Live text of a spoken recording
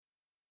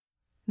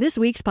This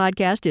week's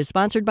podcast is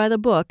sponsored by the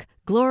book,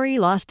 Glory,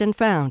 Lost and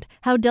Found,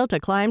 How Delta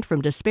Climbed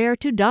from Despair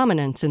to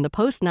Dominance in the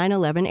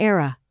Post-9/11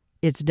 Era.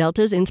 It's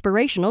Delta's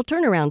inspirational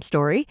turnaround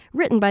story,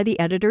 written by the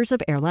editors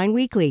of Airline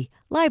Weekly,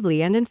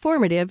 lively and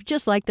informative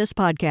just like this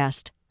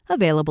podcast.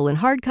 Available in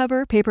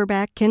hardcover,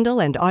 paperback, Kindle,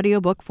 and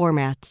audiobook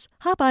formats.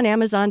 Hop on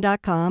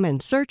Amazon.com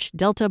and search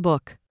Delta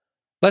Book.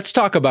 Let's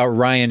talk about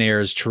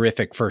Ryanair's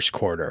terrific first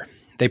quarter.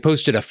 They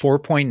posted a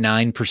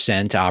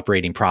 4.9%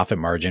 operating profit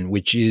margin,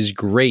 which is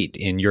great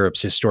in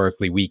Europe's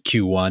historically weak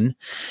Q1.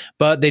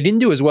 But they didn't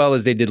do as well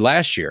as they did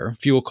last year.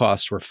 Fuel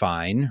costs were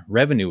fine.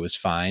 Revenue was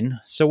fine.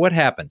 So what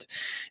happened?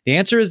 The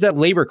answer is that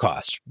labor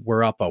costs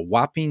were up a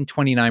whopping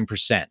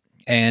 29%.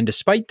 And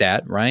despite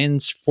that,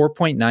 Ryan's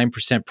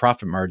 4.9%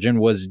 profit margin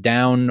was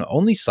down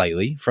only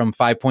slightly from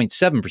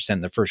 5.7% in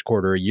the first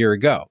quarter a year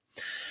ago.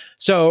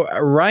 So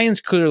Ryan's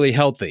clearly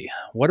healthy.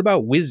 What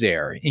about Wizz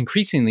Air?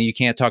 Increasingly, you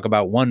can't talk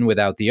about one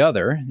without the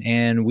other,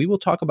 and we will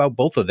talk about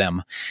both of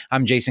them.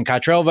 I'm Jason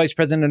Cottrell, Vice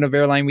President of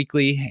Airline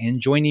Weekly, and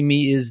joining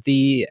me is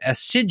the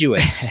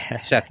assiduous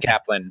Seth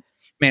Kaplan,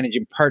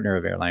 Managing Partner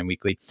of Airline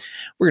Weekly.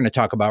 We're going to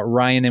talk about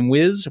Ryan and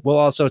Wizz. We'll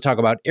also talk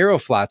about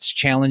Aeroflot's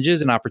challenges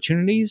and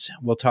opportunities.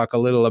 We'll talk a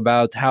little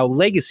about how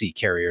legacy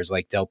carriers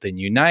like Delta and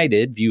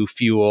United view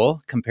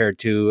fuel compared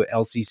to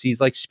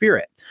LCCs like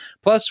Spirit.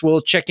 Plus,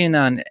 we'll check in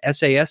on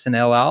SAS and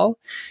El Al.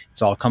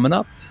 It's all coming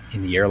up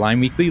in the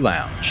Airline Weekly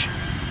Lounge.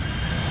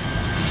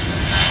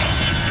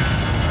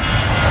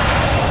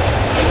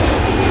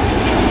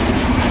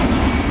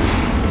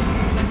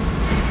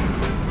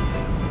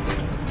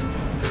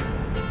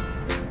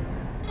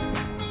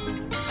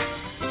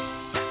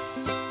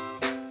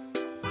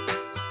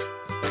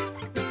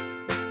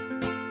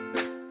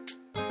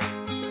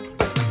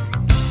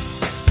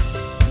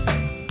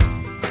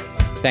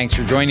 Thanks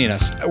for joining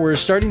us. We're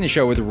starting the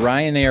show with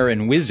Ryanair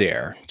and Wizz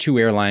Air, two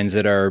airlines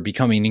that are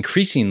becoming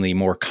increasingly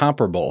more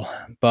comparable.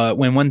 But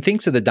when one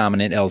thinks of the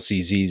dominant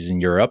LCCs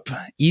in Europe,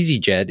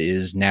 EasyJet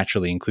is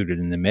naturally included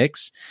in the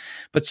mix.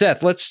 But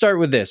Seth, let's start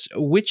with this.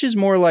 Which is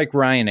more like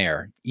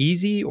Ryanair,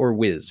 Easy or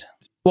Wizz?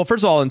 Well,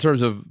 first of all, in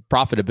terms of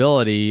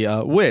profitability,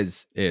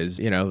 Wizz is,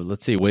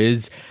 let's see,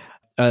 Wizz,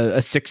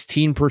 a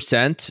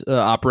 16%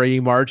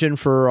 operating margin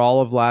for all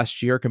of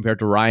last year compared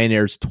to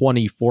Ryanair's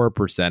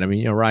 24%. I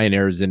mean,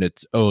 Ryanair is in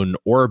its own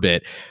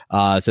orbit, so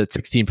at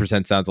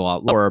 16% sounds a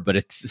lot lower, but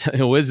it's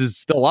Wizz is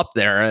still up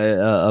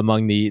there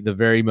among the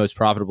very most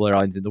profitable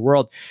airlines in the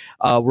world.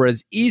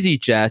 Whereas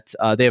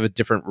EasyJet, they have a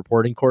different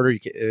reporting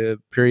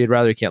period.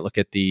 Rather, you can't look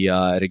at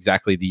at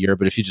exactly the year,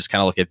 but if you just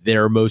kind of look at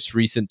their most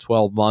recent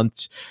 12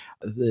 months,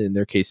 in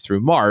their case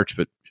through March,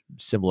 but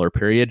similar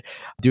period,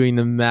 doing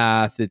the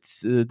math,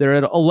 they're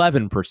at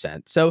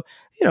 11%. So,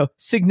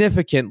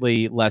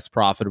 significantly less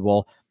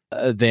profitable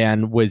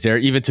than Wizz Air,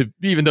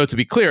 even though to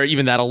be clear,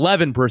 even that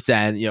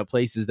 11%,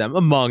 places them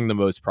among the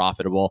most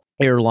profitable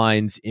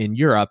airlines in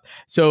Europe.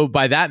 So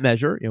by that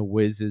measure,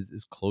 Wizz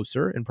is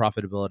closer in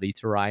profitability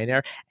to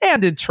Ryanair.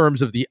 And in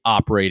terms of the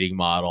operating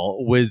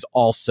model, Wizz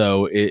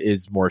also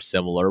is more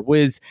similar.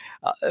 Wizz,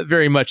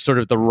 very much sort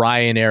of the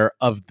Ryanair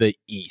of the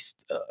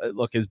East.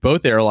 Look, as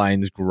both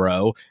airlines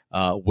grow,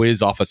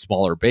 Wizz off a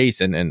smaller base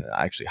and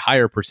actually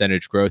higher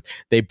percentage growth,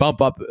 they bump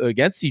up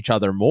against each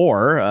other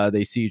more.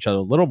 They see each other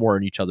a little more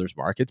in each other's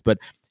markets, but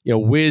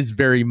Wizz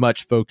very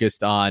much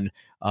focused on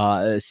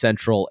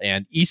Central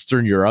and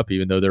Eastern Europe,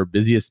 even though their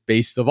busiest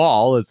base of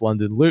all is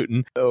London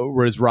Luton,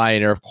 whereas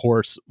Ryanair, of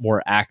course,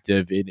 more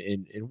active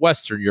in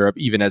Western Europe,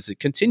 even as it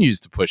continues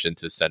to push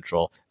into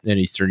Central and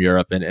Eastern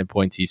Europe and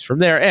points east from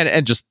there,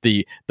 and just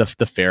the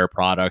fare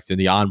product and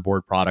the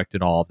onboard product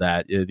and all of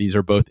that. These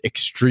are both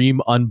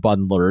extreme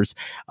unbundlers,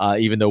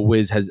 even though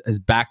Wizz has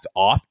backed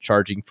off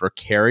charging for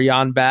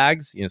carry-on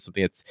bags,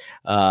 something that's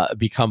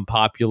become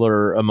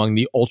popular among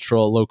the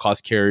ultra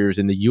low-cost carriers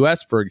in the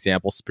U.S., for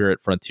example,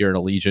 Spirit, Frontier, and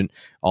Allegiant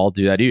all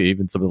do that.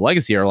 Even some of the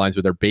legacy airlines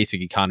with their basic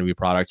economy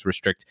products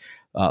restrict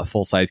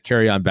full-size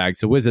carry-on bags.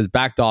 So Wizz has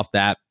backed off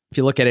that. If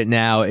you look at it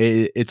now,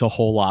 it's a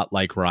whole lot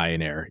like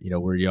Ryanair,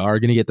 where you are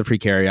going to get the free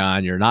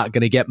carry-on. You're not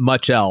going to get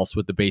much else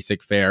with the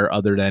basic fare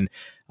other than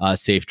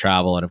safe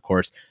travel. And of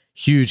course,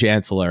 huge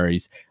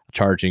ancillaries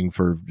charging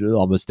for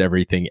almost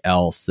everything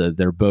else.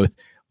 They're both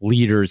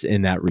leaders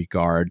in that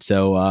regard.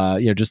 So,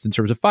 just in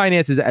terms of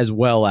finances, as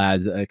well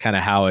as kind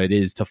of how it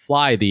is to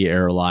fly the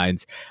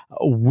airlines,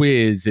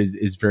 Wizz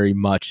is very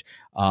much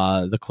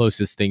the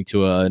closest thing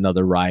to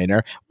another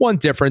Ryanair. One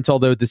difference,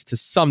 although this to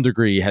some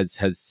degree has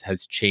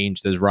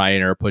changed as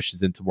Ryanair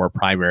pushes into more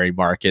primary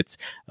markets,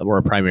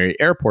 more primary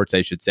airports,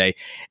 I should say,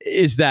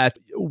 is that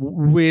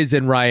Wizz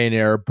and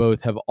Ryanair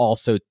both have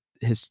also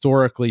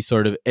historically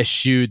sort of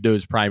eschewed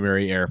those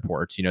primary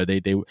airports.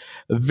 They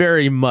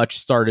very much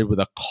started with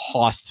a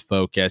cost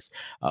focus,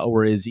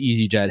 whereas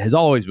EasyJet has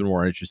always been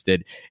more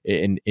interested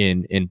in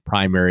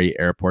primary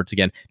airports.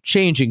 Again,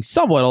 changing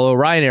somewhat, although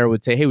Ryanair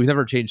would say, hey, we've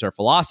never changed our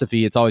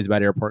philosophy. It's always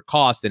about airport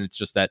cost. And it's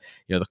just that,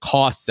 the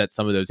costs at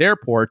some of those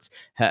airports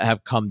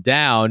have come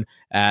down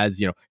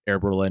as, Air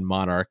Berlin,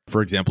 Monarch,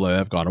 for example,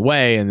 have gone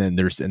away. And then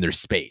there's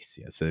space.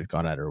 So they've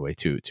gone out of their way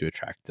to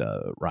attract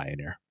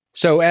Ryanair.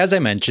 So, as I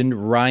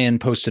mentioned, Ryan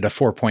posted a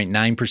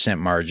 4.9%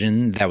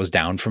 margin. That was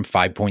down from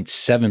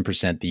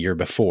 5.7% the year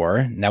before.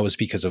 And that was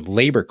because of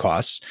labor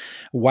costs.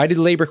 Why did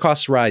labor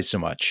costs rise so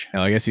much?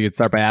 Now, I guess you could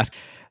start by asking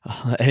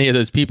any of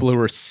those people who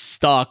were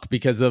stuck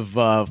because of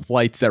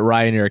flights that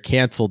Ryanair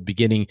canceled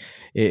beginning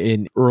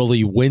in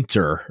early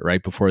winter,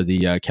 right before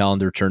the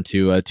calendar turned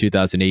to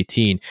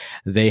 2018.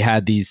 They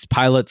had these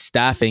pilot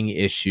staffing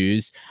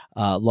issues,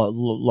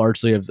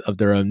 largely of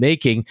their own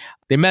making.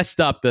 They messed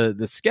up the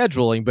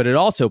scheduling, but it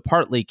also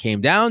partly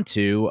came down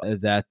to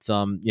that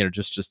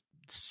just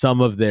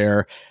some of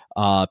their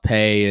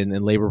pay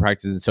and labor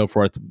practices and so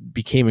forth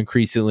became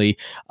increasingly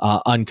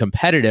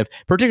uncompetitive,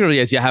 particularly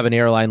as you have an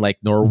airline like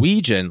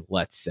Norwegian,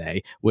 let's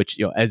say, which,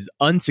 as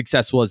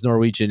unsuccessful as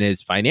Norwegian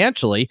is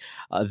financially,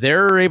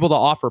 they're able to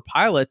offer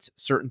pilots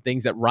certain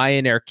things that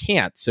Ryanair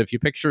can't. So if you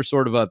picture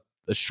sort of a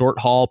short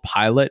haul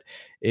pilot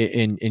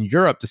in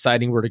Europe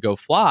deciding where to go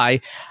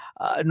fly,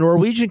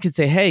 Norwegian could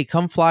say, hey,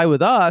 come fly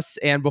with us.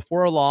 And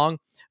before long,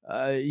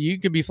 you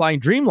could be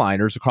flying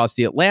Dreamliners across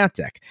the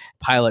Atlantic.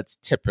 Pilots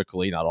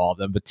typically, not all of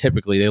them, but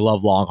typically they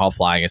love long haul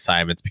flying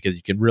assignments because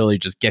you can really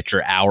just get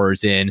your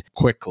hours in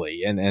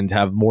quickly and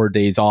have more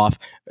days off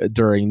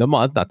during the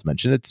month. Not to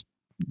mention it's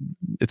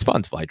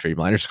fun to fly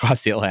Dreamliners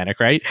across the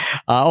Atlantic, right?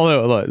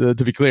 Although, look,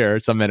 to be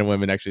clear, some men and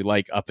women actually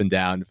like up and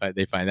down.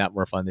 They find that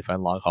more fun. They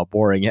find long haul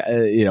boring,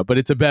 but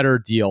it's a better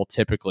deal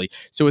typically.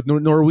 So with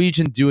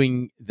Norwegian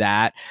doing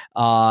that,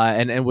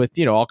 and with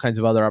all kinds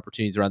of other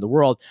opportunities around the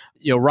world,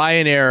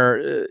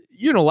 Ryanair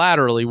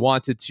unilaterally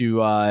wanted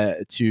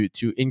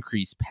to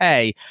increase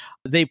pay.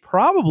 They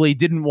probably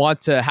didn't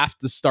want to have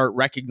to start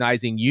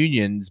recognizing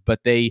unions,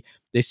 but they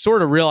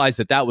sort of realized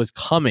that was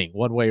coming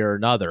one way or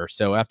another.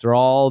 So after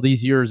all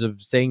these years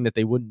of saying that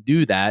they wouldn't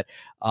do that,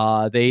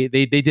 they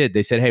did.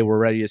 They said, hey, we're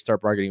ready to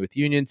start bargaining with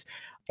unions.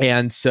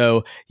 And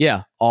so,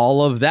 yeah,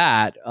 all of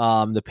that,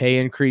 the pay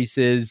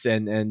increases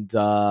and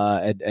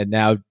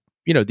now,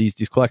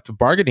 these collective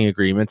bargaining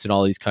agreements in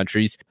all these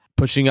countries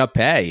pushing up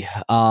pay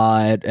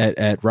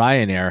at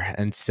Ryanair.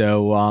 And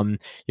so,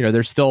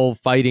 they're still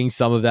fighting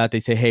some of that. They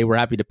say, hey, we're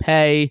happy to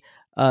pay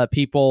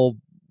people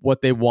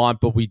what they want,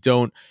 but we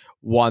don't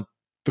want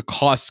the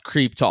cost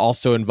creep to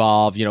also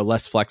involve,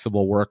 less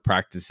flexible work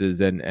practices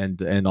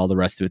and all the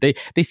rest of it.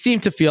 They seem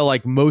to feel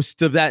like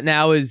most of that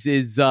now is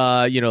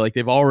like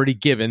they've already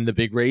given the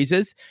big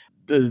raises.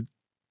 The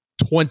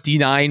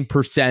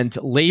 29%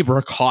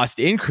 labor cost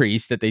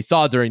increase that they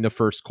saw during the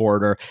first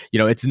quarter,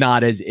 it's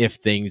not as if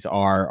things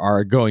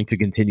are going to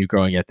continue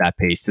growing at that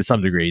pace. To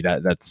some degree,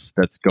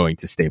 that's going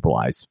to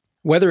stabilize.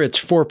 Whether it's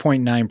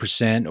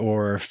 4.9%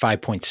 or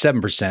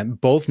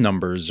 5.7%, both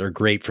numbers are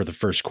great for the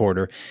first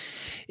quarter.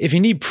 If you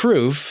need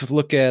proof,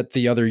 look at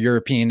the other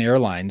European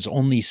airlines.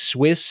 Only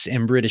Swiss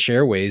and British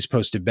Airways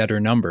posted better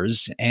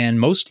numbers, and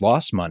most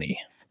lost money.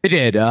 They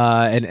did,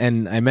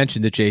 and I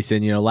mentioned it,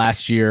 Jason.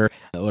 Last year,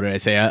 what did I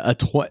say? A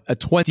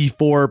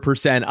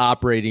 24%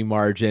 operating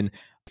margin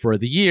for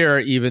the year,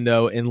 even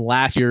though in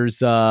last year's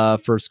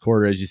first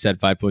quarter, as you said,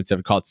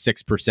 5.7, call it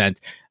 6%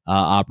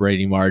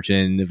 operating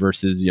margin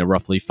versus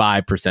roughly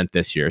 5%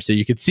 this year. So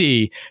you could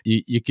see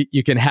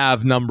you can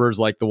have numbers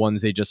like the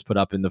ones they just put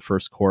up in the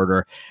first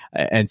quarter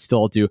and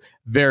still do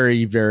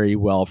very, very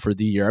well for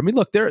the year. I mean,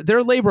 look,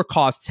 their labor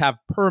costs have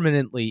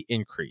permanently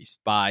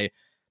increased by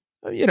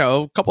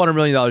a couple $100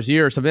 million a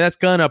year or something. That's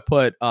gonna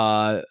put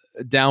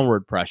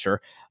downward pressure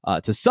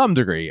to some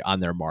degree on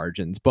their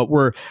margins, but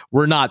we're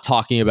not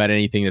talking about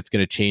anything that's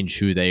going to change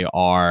who they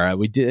are.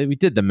 We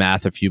did the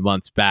math a few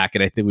months back,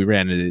 and I think we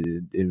ran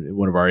it in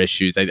one of our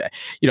issues.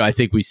 I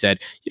think we said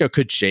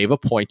could shave a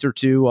point or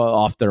two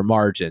off their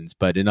margins,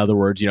 but in other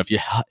words, if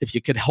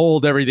you could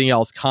hold everything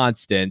else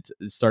constant,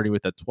 starting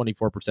with a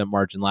 24%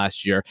 margin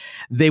last year,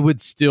 they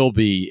would still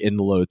be in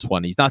the low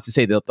 20s. Not to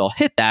say that they'll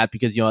hit that,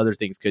 because other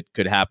things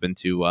could happen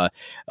to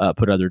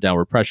put other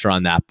downward pressure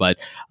on that, but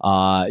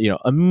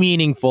a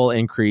meaningful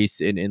increase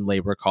in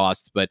labor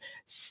costs, but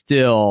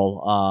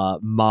still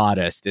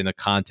modest in the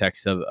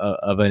context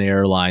of an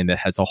airline that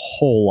has a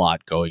whole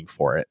lot going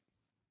for it.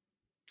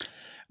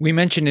 We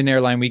mentioned in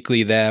Airline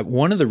Weekly that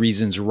one of the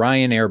reasons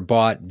Ryanair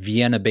bought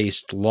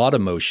Vienna-based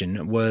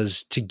Laudamotion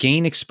was to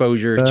gain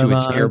exposure to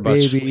its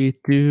Airbus fleet.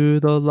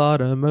 Do the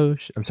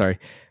Laudamotion. I'm sorry.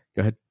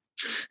 Go ahead.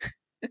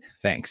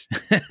 Thanks.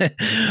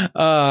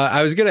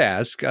 I was going to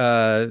ask,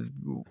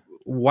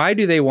 why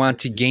do they want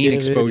to gain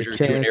exposure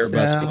to an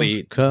Airbus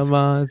fleet? Come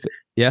on.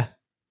 Yeah.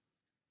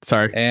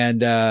 Sorry.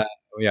 And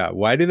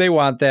why do they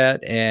want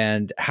that?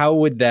 And how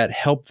would that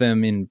help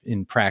them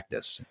in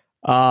practice?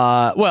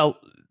 Well,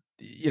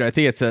 I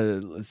think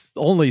it's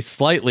only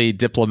slightly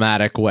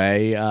diplomatic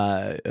way,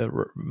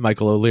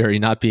 Michael O'Leary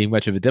not being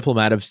much of a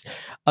diplomat,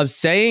 of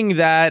saying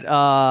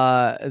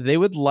that they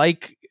would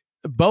like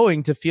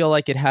Boeing to feel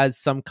like it has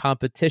some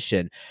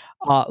competition.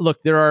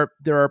 Look, there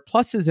are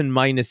pluses and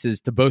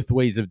minuses to both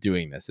ways of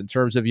doing this. In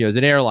terms of, as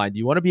an airline, do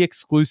you want to be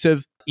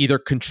exclusive, either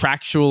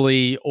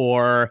contractually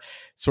or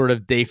sort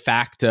of de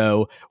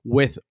facto,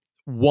 with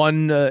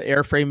one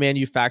airframe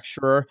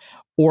manufacturer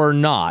or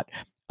not?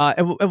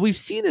 And we've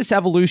seen this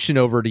evolution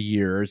over the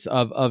years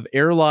of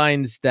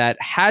airlines that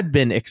had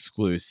been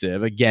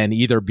exclusive, again,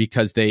 either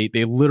because they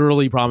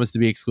literally promised to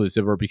be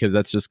exclusive or because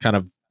that's just kind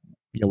of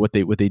what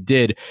they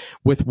did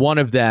with one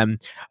of them,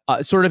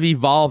 sort of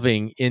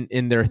evolving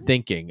in their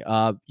thinking.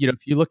 If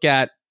you look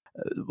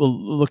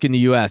in the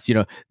U.S.,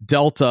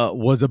 Delta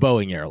was a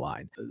Boeing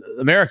airline.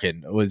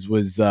 American was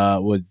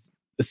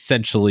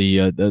essentially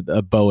a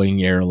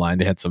Boeing airline.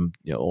 They had some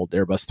old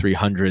Airbus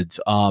 300s,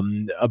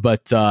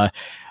 but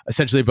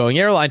essentially a Boeing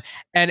airline.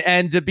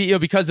 And to be,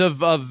 because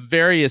of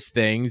various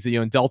things,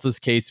 in Delta's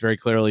case, very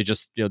clearly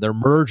just their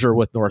merger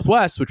with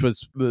Northwest, which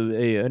was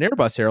an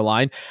Airbus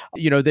airline.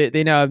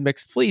 They now have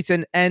mixed fleets,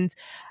 and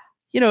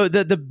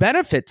the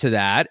benefit to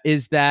that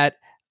is that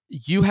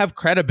you have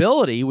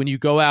credibility when you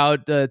go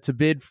out to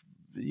bid.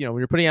 When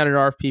you're putting out an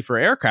RFP for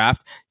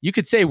aircraft, you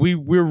could say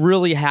we're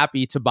really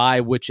happy to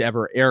buy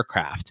whichever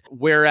aircraft.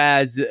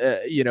 Whereas,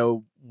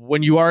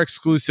 when you are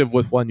exclusive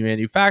with one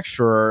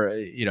manufacturer,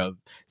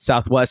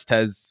 Southwest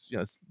has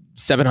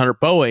 700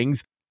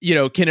 Boeings.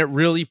 Can it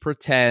really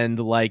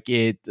pretend like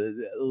it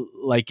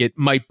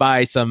might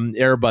buy some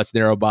Airbus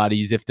narrow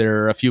bodies if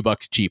they're a few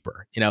bucks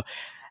cheaper?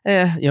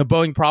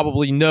 Boeing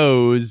probably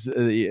knows,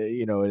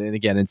 and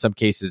again, in some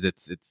cases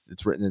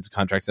it's written into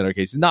contracts, in other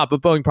cases not,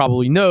 but Boeing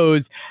probably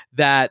knows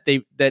that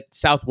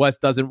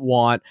Southwest doesn't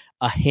want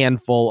a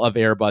handful of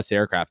Airbus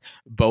aircraft.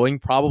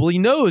 Boeing probably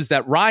knows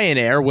that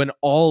Ryanair, when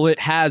all it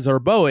has are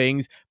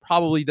Boeings,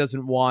 probably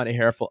doesn't want a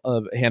handful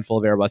of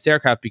Airbus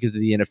aircraft because of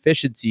the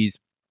inefficiencies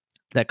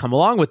that come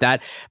along with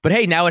that. But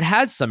hey, now it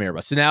has some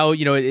Airbus. So now,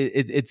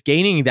 it's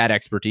gaining that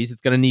expertise. It's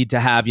going to need to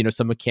have,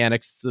 some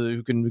mechanics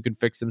who can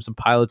fix them, some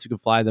pilots who can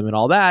fly them and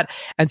all that.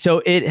 And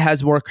so it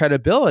has more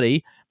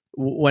credibility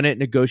when it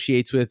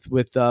negotiates with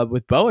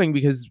Boeing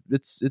because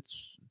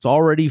it's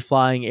already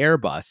flying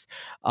Airbus.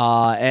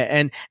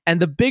 And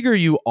the bigger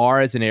you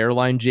are as an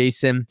airline,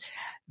 Jason,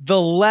 the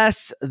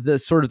less the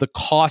sort of the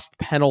cost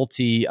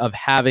penalty of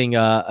having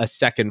a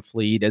second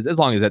fleet, as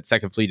long as that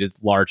second fleet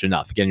is large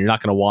enough. Again, you're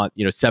not going to want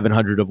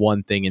 700 of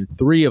one thing and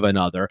 3 of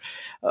another.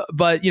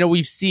 But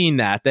we've seen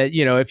that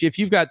if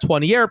you've got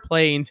 20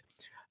 airplanes,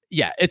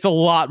 yeah, it's a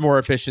lot more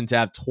efficient to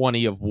have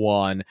 20 of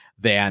one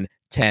than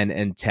 10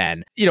 and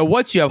 10.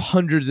 Once you have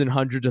hundreds and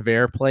hundreds of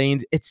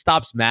airplanes, it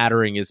stops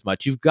mattering as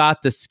much. You've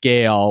got the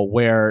scale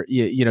where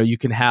you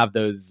can have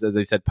those, as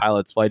I said,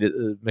 pilots, flight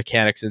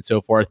mechanics, and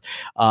so forth.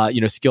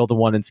 Skilled in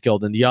one and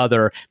skilled in the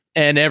other,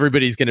 and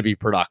everybody's going to be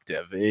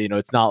productive.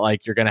 It's not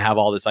like you're going to have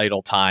all this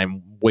idle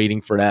time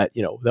waiting for that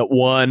that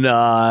one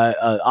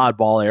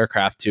oddball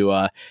aircraft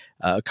to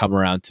come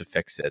around to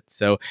fix it.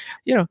 So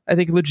I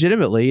think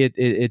legitimately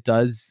it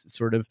does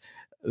sort of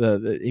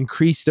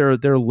increase their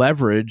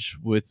leverage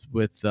with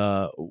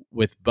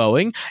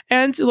Boeing.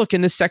 And look, in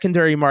the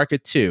secondary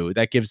market too,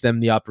 that gives them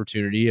the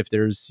opportunity, if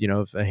there's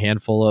if a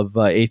handful of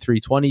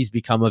A320s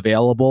become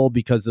available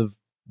because of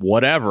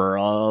whatever,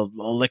 a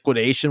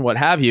liquidation, what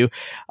have you,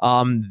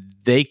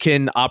 they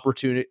can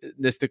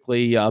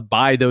opportunistically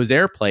buy those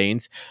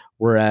airplanes,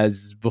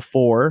 whereas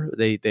before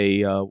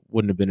they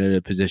wouldn't have been in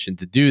a position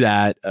to do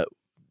that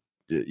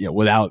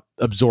without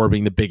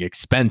absorbing the big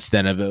expense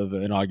then of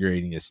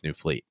inaugurating this new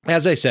fleet.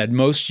 As I said,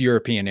 most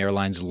European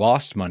airlines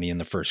lost money in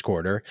the first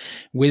quarter.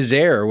 Wizz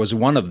Air was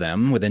one of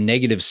them with a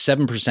negative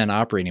 7%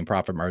 operating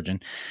profit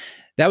margin.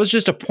 That was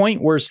just a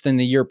point worse than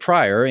the year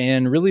prior.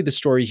 And really the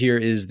story here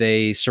is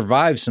they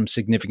survived some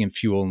significant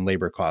fuel and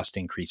labor cost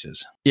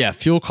increases. Yeah,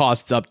 fuel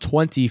costs up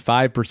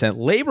 25%.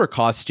 Labor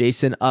costs,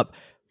 Jason, up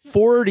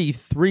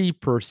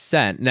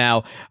 43%.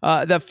 Now,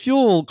 the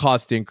fuel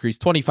cost increase,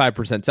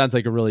 25%, sounds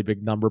like a really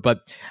big number,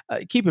 but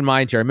keep in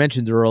mind here, I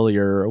mentioned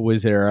earlier,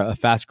 Wizz Air, a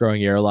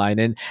fast-growing airline,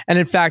 and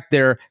in fact,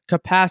 their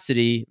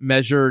capacity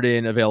measured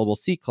in available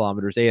seat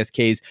kilometers,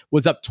 ASKs,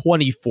 was up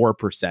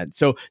 24%.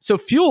 So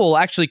fuel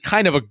actually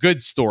kind of a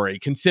good story,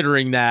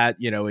 considering that,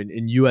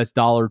 in US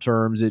dollar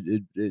terms,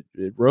 it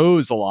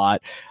rose a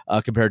lot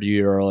compared to a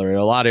year earlier.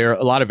 A lot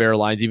of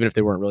airlines, even if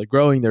they weren't really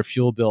growing, their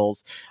fuel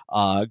bills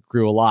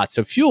grew a lot.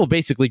 So fuel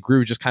basically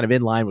grew just kind of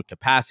in line with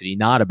capacity,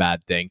 not a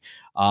bad thing.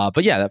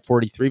 But yeah, that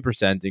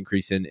 43%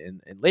 increase in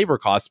labor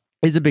costs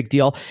is a big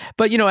deal.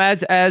 But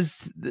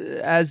as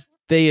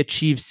they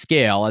achieve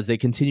scale, as they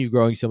continue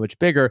growing so much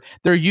bigger,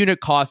 their unit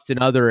costs in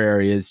other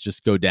areas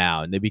just go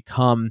down. They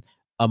become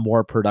a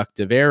more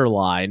productive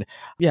airline.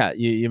 Yeah,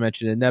 you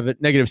mentioned a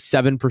negative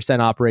 7%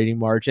 operating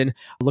margin.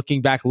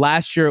 Looking back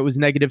last year, it was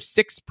negative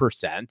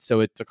 6%. So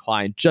it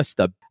declined just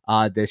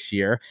this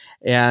year.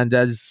 And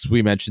as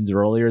we mentioned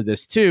earlier,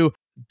 this too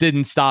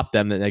didn't stop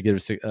them, the negative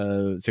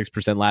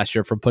 6% last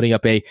year, from putting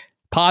up a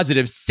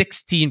positive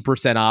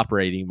 16%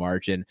 operating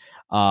margin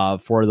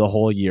for the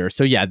whole year.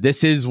 So yeah,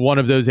 this is one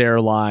of those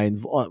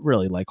airlines,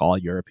 really like all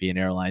European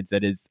airlines,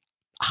 that is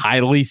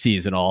highly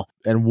seasonal,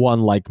 and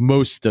one like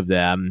most of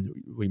them.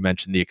 We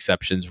mentioned the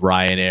exceptions,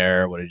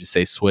 Ryanair, what did you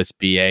say, Swiss,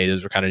 BA,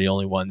 those were kind of the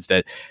only ones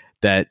that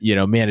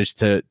managed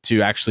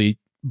to actually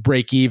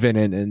break even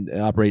and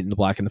operate in the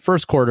black in the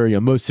first quarter.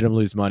 Most of them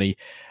lose money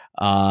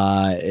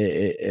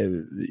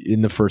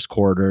in the first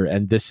quarter.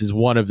 And this is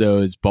one of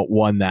those, but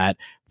one that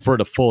for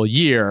the full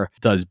year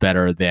does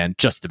better than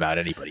just about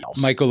anybody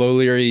else. Michael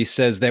O'Leary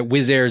says that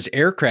Wizz Air's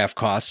aircraft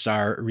costs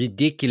are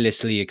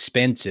ridiculously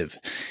expensive.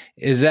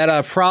 Is that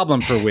a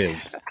problem for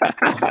Wizz?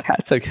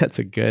 That's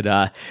a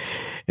good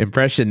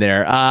impression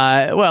there.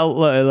 Well,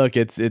 look,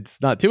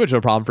 it's not too much of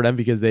a problem for them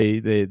because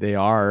they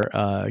are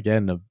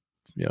again,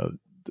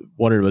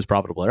 one of the most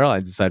profitable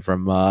airlines aside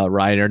from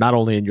Ryanair, not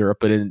only in Europe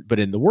but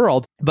in the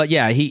world. But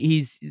yeah,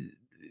 he's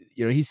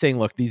saying,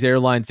 look, these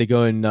airlines, they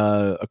go and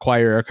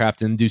acquire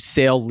aircraft and do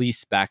sale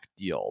leaseback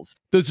deals.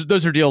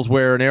 Those are deals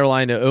where an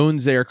airline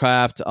owns the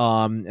aircraft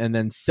and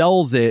then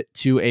sells it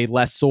to a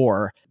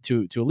lessor,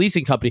 to a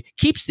leasing company,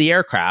 keeps the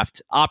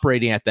aircraft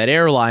operating at that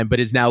airline, but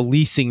is now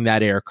leasing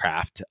that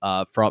aircraft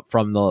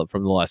from the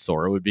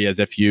lessor. It would be as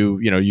if you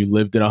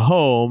lived in a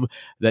home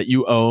that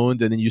you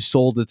owned and then you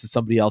sold it to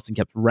somebody else and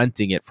kept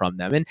renting it from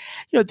them. And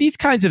these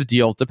kinds of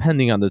deals,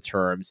 depending on the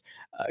terms,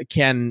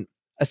 can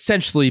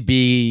essentially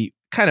be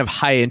kind of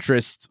high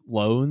interest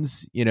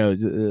loans.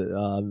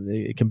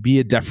 It can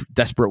be a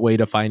desperate way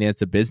to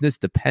finance a business,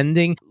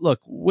 depending. Look,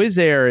 Wizz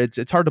Air,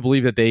 it's hard to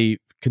believe that they,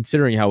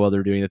 considering how well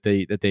they're doing, that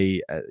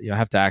they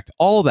have to act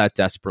all that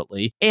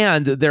desperately.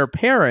 And their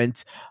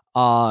parent,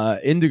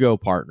 Indigo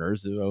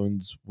Partners, who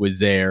owns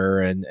Wizz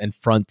Air and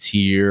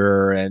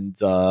Frontier and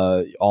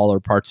all are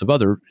parts of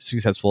other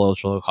successful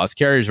ultra low cost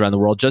carriers around the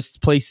world,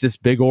 just placed this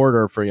big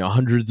order for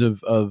hundreds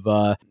of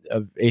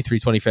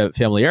A320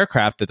 family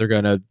aircraft that they're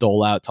going to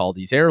dole out to all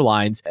these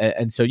airlines.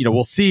 And so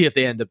we'll see if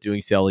they end up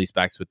doing sale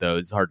leasebacks with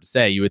those. It's hard to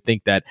say. You would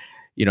think that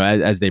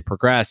as they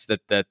progress, that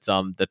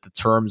the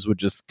terms would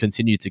just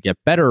continue to get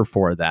better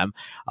for them.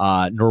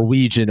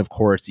 Norwegian, of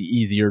course,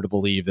 easier to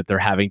believe that they're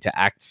having to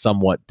act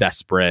somewhat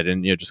desperate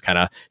and just kind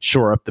of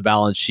shore up the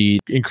balance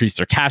sheet, increase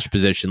their cash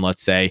position,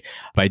 let's say,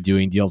 by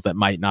doing deals that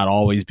might not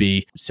always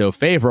be so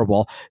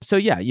favorable. So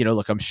yeah,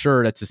 look, I'm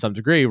sure that to some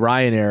degree,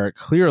 Ryanair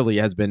clearly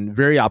has been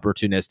very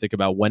opportunistic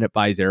about when it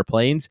buys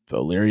airplanes.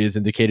 O'Leary has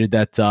indicated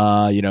that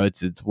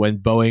it's when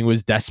Boeing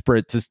was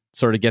desperate to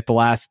sort of get the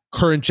last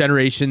current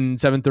generation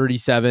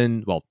 737.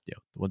 Well, the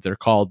ones that are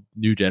called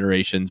new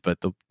generations, but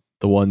the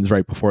ones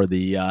right before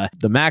the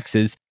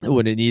Maxes,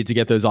 when it needed to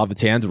get those off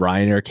its hands,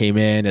 Ryanair came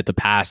in. At the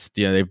past,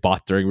 they've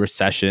bought during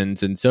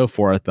recessions and so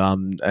forth.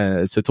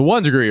 So to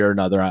one degree or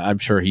another, I'm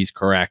sure he's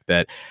correct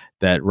that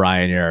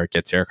Ryanair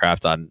gets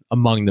aircraft on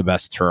among the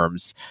best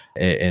terms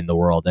in the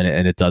world,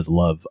 and it does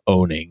love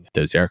owning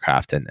those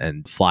aircraft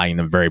and flying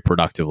them very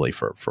productively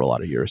for a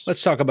lot of years.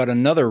 Let's talk about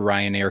another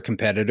Ryanair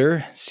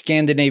competitor,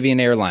 Scandinavian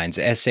Airlines,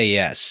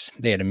 SAS.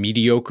 They had a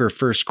mediocre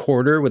first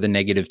quarter with a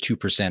negative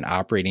 2%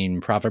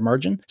 operating profit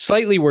margin,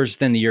 slightly worse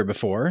than the year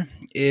before.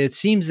 It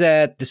seems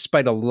that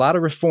despite a lot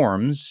of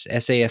reforms,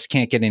 SAS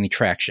can't get any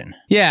traction.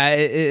 Yeah,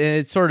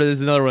 it's sort of,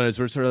 there's another one.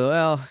 We're sort of,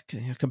 well,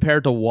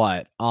 compared to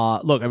what?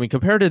 Look, I mean,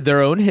 compared to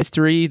their own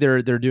history,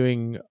 they're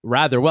doing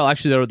rather well.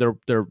 Actually,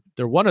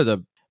 they're one of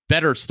the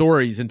better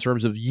stories in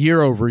terms of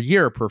year over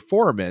year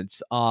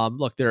performance.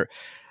 Look, they're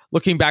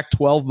looking back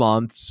 12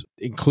 months,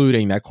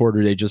 including that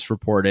quarter they just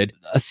reported,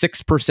 a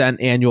 6%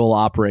 annual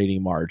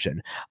operating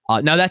margin.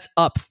 Now that's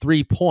up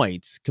 3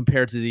 points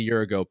compared to the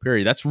year ago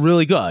period. That's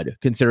really good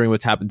considering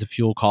what's happened to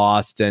fuel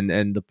costs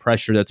and the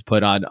pressure that's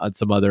put on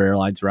some other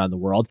airlines around the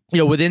world.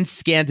 Within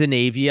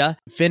Scandinavia,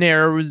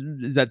 Finnair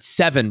is at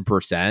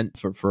 7%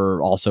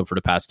 for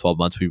the past 12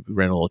 months. We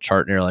ran a little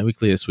chart in Airline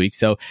Weekly this week.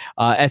 So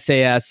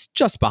SAS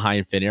just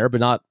behind Finnair,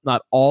 but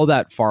not all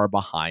that far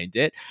behind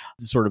it.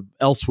 Sort of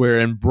elsewhere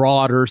in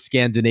broader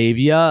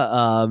Scandinavia,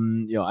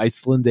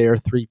 Iceland, they are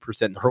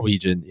 3%.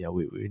 Norwegian,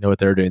 we know what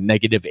they're doing,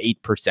 negative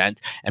 8%,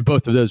 and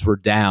both of those were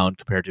down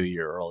compared to a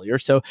year earlier.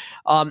 So,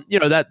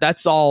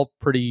 that's all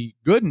pretty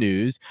good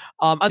news.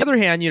 On the other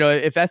hand,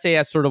 if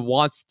SAS sort of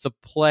wants to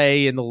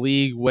play in the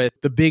league with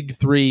the big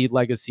three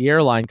legacy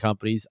airline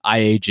companies,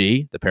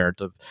 IAG, the parent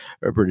of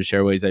British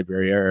Airways,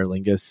 Iberia, Aer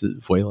Lingus,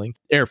 Vueling,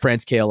 Air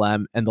France,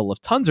 KLM, and the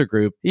Lufthansa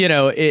Group,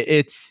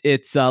 it's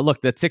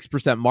look, that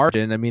 6%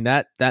 margin. I mean,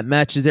 that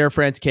matches Air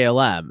France,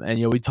 KLM.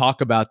 And, we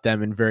talk about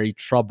them in very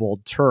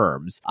troubled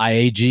terms.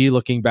 IAG,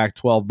 looking back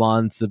 12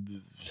 months,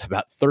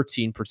 about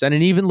 13%,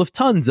 and even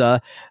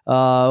Lufthansa,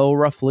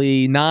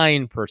 roughly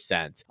 9%.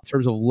 In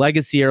terms of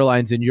legacy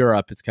airlines in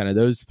Europe, it's kind of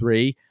those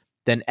three.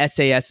 Then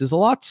SAS is a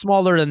lot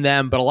smaller than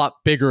them, but a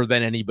lot bigger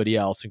than anybody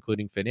else,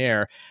 including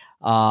Finnair.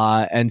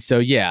 And so,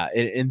 yeah,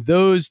 in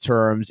those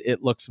terms,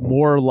 it looks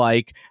more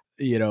like,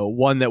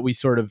 one that we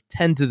sort of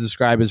tend to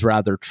describe as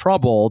rather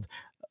troubled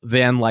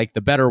than like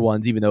the better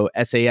ones, even though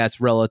SAS,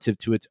 relative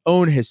to its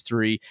own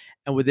history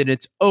and within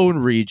its own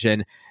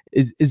region,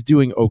 is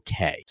doing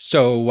okay.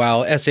 So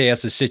while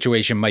SAS's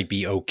situation might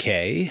be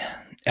okay,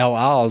 El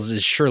Al's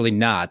is surely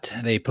not.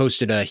 They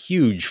posted a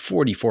huge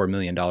 $44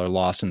 million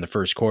loss in the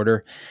first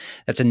quarter.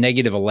 That's a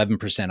negative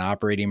 11%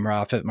 operating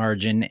profit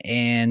margin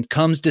and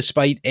comes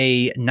despite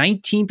a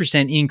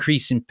 19%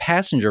 increase in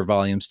passenger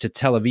volumes to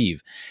Tel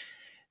Aviv.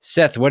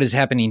 Seth, what is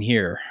happening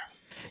here?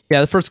 Yeah,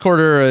 the first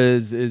quarter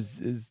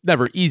is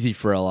never easy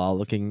for El Al.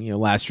 Looking,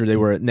 last year they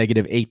were at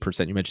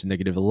 -8%. You mentioned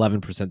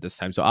 -11% this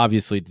time, so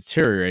obviously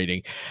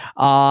deteriorating.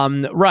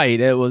 Right,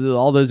 it was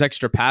all those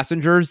extra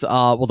passengers.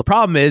 Well, the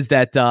problem is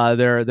that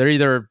they're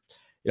either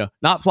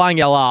not flying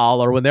El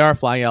Al, or when they are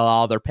flying El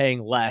Al, they're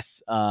paying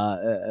less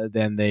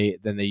than they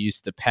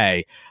used to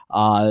pay.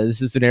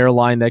 This is an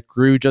airline that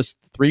grew just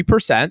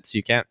 3%, so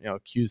you can't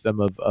accuse them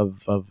of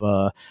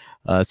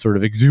sort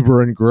of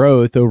exuberant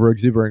growth over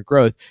exuberant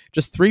growth.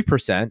 Just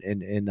 3%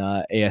 in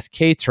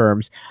ASK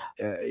terms.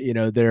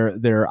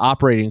 Their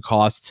operating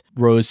costs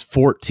rose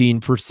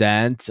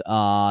 14%.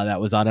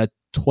 That was on a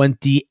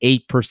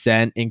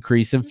 28%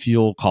 increase in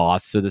fuel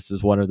costs. So this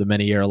is one of the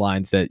many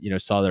airlines that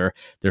saw their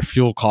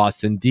fuel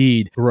costs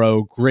indeed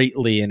grow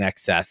greatly in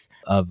excess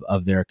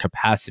of their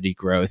capacity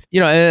growth.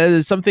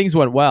 Some things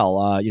went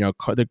well.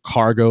 The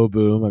cargo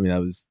boom. I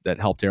mean, that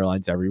helped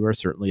airlines everywhere.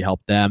 Certainly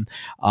helped them.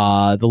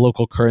 The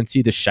local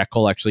currency, the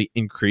shekel, actually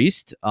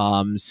increased.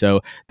 So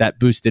that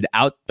boosted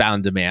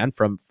outbound demand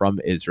from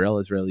Israel.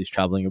 Israelis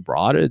traveling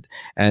abroad,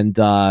 and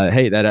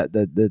hey,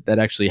 that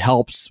actually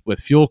helps with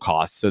fuel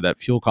costs. So that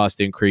fuel cost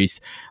increase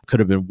could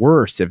have been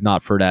worse if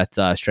not for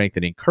that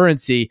strengthening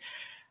currency.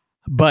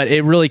 But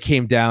it really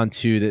came down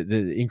to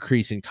the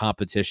increase in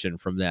competition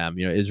from them.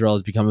 Israel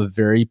has become a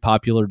very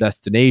popular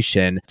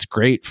destination. It's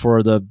great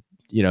for the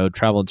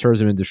travel and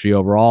tourism industry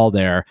overall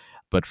there,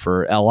 but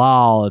for El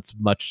Al, it's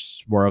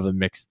much more of a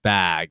mixed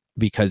bag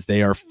because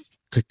they are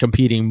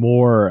competing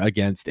more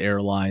against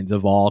airlines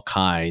of all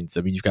kinds.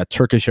 I mean, you've got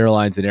Turkish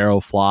Airlines and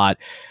Aeroflot,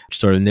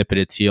 sort of nip at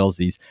its heels.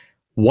 These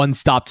one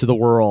stop to the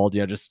world,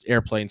 just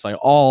airplanes flying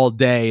all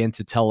day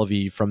into Tel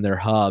Aviv from their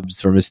hubs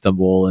from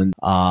Istanbul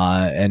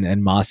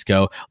and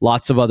Moscow.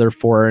 Lots of other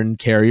foreign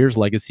carriers,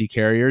 legacy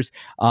carriers,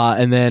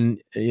 and then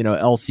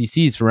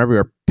LCCs from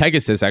everywhere.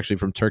 Pegasus actually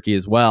from Turkey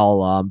as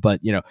well, but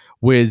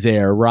Wizz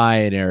Air,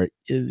 Ryanair,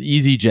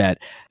 EasyJet.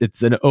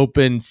 It's an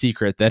open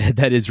secret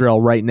that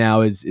Israel right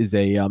now is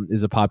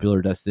a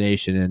popular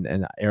destination,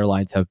 and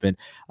airlines have been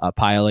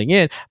piling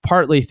in,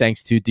 partly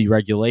thanks to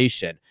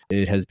deregulation.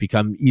 It has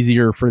become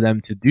easier for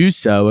them to do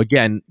so.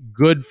 Again,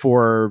 good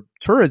for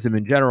tourism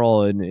in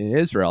general in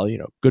Israel.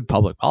 Good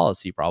public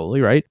policy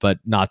probably, right? But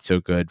not so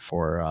good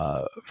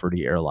for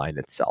the airline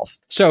itself.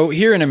 So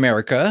here in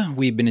America,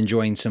 we've been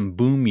enjoying some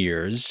boom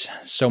years,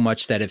 so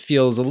much that it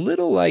feels a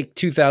little like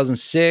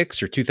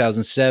 2006 or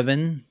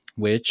 2007,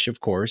 which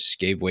of course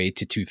gave way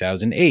to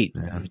 2008,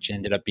 which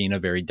ended up being a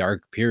very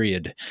dark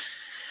period.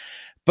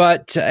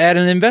 But at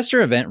an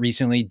investor event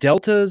recently,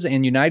 Delta's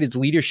and United's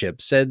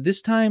leadership said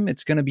this time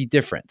it's going to be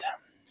different.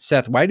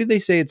 Seth, why do they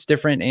say it's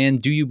different, and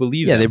do you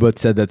believe them? They both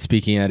said that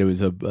speaking at it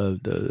was a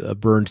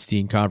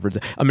Bernstein conference.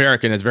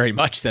 American has very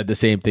much said the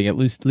same thing, at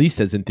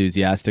least as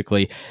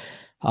enthusiastically.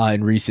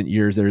 In recent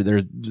years, their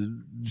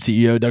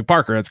CEO Doug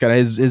Parker, that's kind of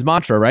his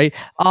mantra, right?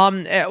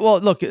 Well,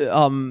 look,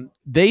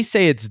 they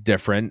say it's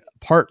different,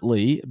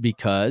 partly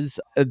because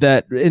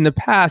that in the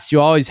past you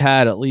always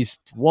had at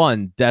least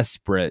one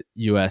desperate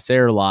U.S.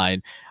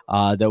 airline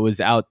that was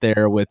out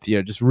there with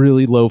just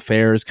really low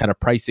fares, kind of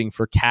pricing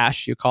for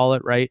cash, you call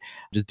it, right?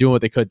 Just doing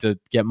what they could to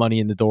get money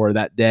in the door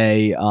that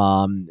day.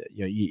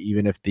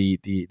 Even if the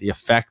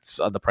effects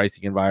of the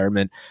pricing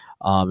environment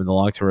and the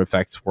long term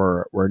effects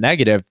were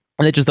negative.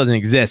 And it just doesn't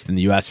exist in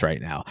the U.S.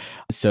 right now.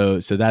 So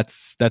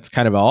that's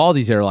kind of how all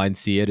these airlines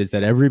see it, is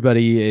that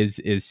everybody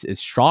is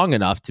strong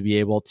enough to be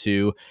able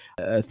to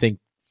think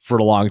for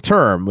the long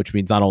term, which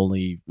means not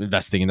only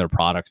investing in their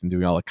products and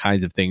doing all the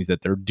kinds of things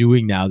that they're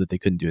doing now that they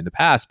couldn't do in the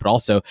past, but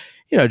also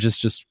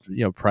just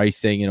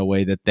pricing in a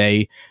way that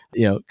they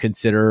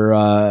consider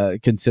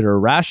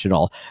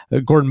rational.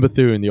 Gordon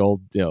Bethune, the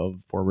old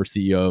former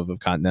CEO of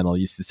Continental,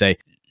 used to say,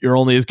 "You're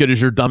only as good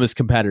as your dumbest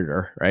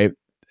competitor," right?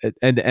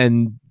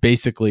 And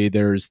basically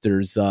there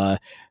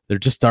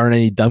just aren't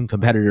any dumb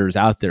competitors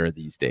out there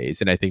these days.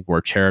 And I think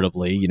more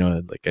charitably,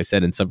 like I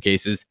said, in some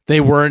cases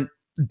they weren't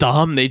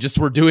dumb. They just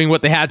were doing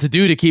what they had to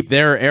do to keep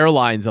their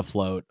airlines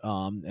afloat.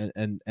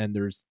 And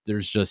there's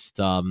just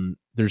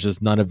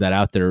none of that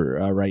out there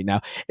right now.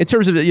 In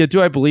terms of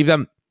do I believe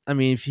them? I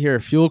mean, if you hear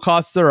fuel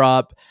costs are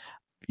up,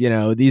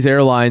 these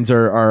airlines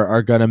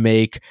are going to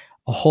make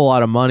a whole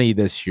lot of money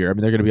this year. I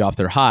mean, they're going to be off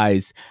their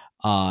highs.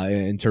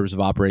 In terms of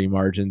operating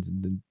margins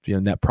and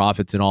net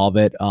profits and all of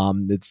it.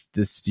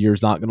 This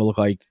year's not going to look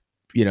like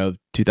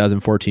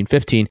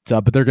 2014-15,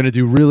 but they're going to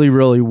do really,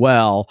 really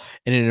well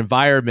in an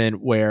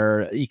environment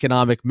where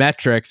economic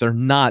metrics are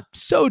not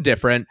so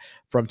different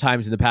from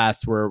times in the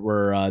past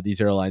where these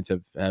airlines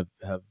have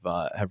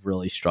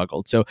really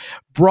struggled. So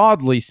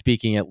broadly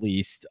speaking, at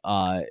least,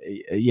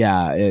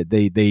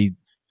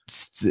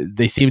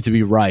 they seem to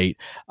be right,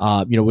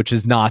 which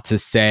is not to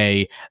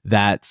say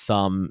that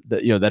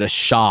that a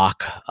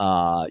shock,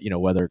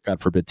 whether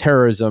God forbid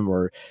terrorism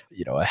or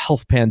a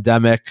health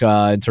pandemic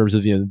in terms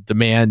of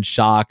demand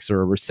shocks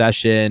or a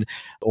recession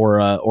or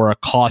a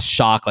cost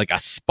shock like a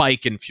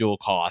spike in fuel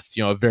costs,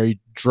 a very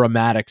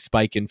dramatic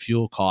spike in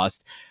fuel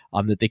cost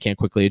that they can't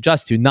quickly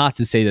adjust to. Not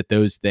to say that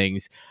those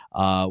things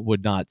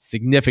would not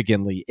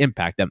significantly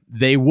impact them.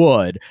 They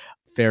would.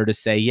 fair to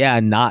say, yeah,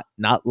 not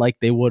like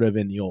they would have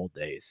in the old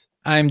days?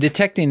 I'm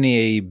detecting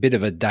a bit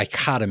of a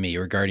dichotomy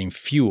regarding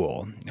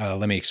fuel.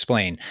 Let me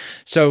explain.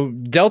 So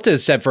Delta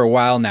has said for a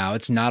while now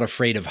it's not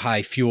afraid of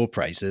high fuel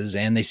prices,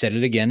 and they said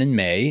it again in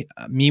May.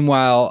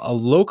 Meanwhile, a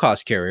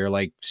low-cost carrier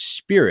like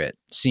Spirit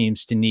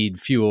seems to need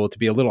fuel to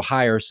be a little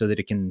higher so that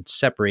it can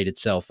separate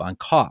itself on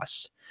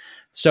costs.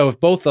 So if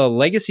both a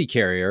legacy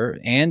carrier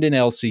and an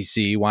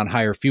LCC want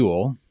higher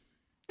fuel,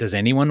 does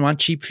anyone want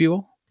cheap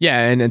fuel?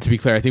 Yeah, and to be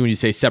clear, I think when you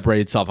say separate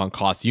itself on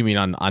cost, you mean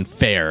on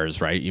fares,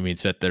 right? You mean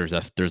so that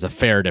there's a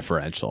fare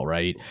differential,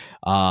 right?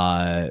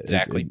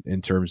 Exactly.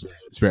 In terms of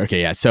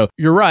okay, yeah. So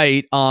you're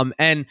right.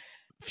 And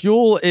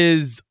fuel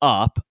is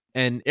up,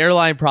 and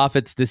airline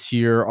profits this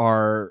year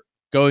are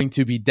going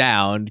to be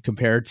down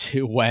compared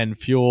to when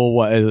fuel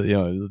was.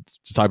 Let's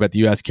just talk about the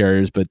U.S.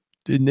 carriers, but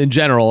in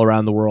general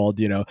around the world,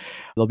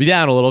 they'll be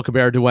down a little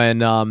compared to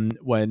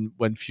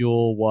when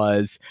fuel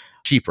was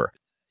cheaper.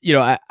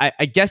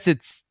 I guess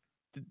it's.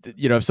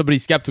 If somebody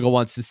skeptical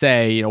wants to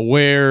say,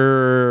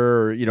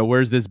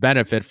 where's this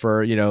benefit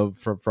for,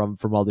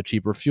 from all the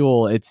cheaper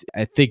fuel?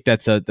 I think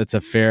that's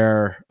a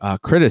fair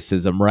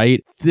criticism,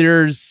 right?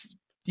 There's,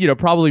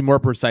 probably more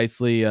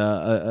precisely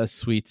a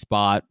sweet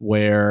spot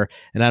where,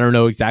 and I don't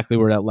know exactly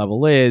where that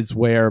level is,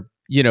 where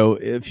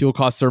fuel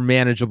costs are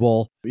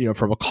manageable,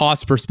 from a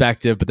cost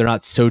perspective, but they're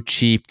not so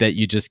cheap that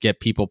you just get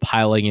people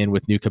piling in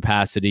with new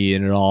capacity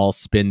and it all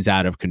spins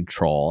out of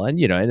control. And,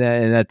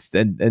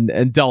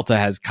 and Delta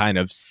has kind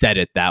of said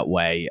it that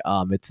way.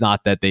 It's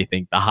not that they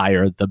think the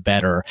higher, the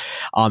better.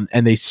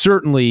 And they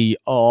certainly,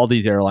 all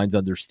these airlines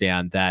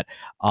understand that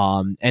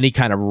any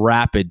kind of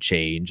rapid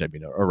change, a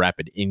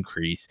rapid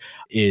increase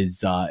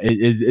is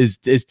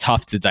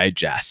tough to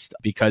digest,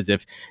 because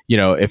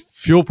if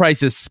fuel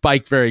prices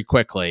spike very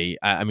quickly,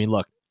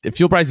 look, if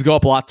fuel prices go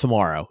up a lot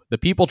tomorrow, the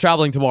people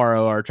traveling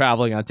tomorrow are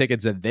traveling on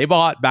tickets that they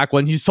bought back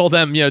when you sold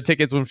them,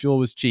 tickets when fuel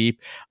was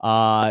cheap.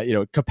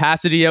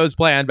 Capacity that was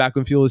planned back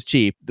when fuel was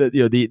cheap. The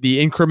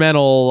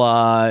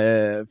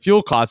incremental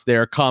fuel costs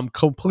there come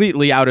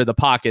completely out of the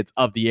pockets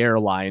of the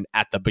airline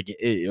at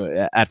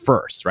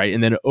first, right?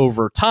 And then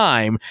over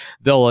time,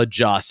 they'll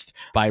adjust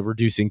by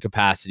reducing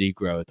capacity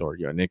growth, or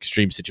in an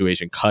extreme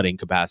situation, cutting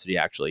capacity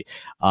actually,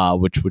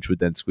 which would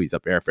then squeeze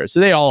up airfare. So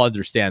they all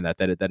understand that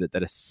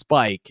a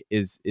spike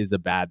is a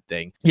bad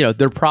thing.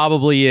 There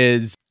probably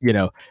is,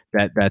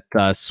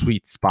 that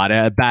sweet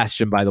spot.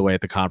 Bastian, by the way,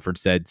 at the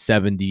conference said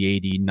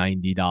 $70, $80,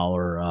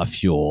 $90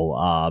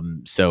 fuel.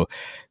 So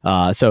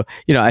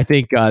I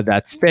think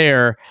that's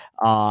fair.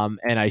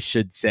 And I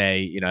should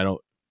say,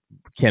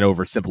 can't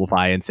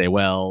oversimplify and say,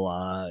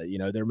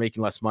 they're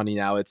making less money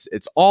now. It's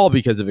all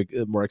because of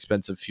more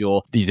expensive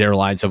fuel. These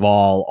airlines have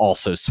all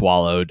also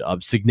swallowed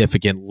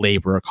significant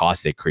labor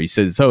cost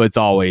increases. So it's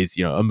always,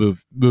 a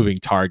moving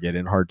target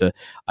and hard to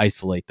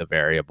isolate the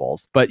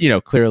variables. But,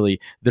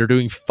 clearly they're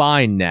doing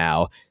fine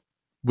now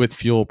with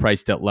fuel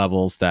priced at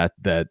levels that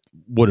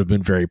would have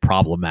been very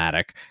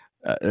problematic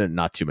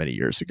not too many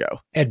years ago.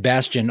 Ed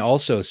Bastian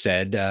also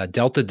said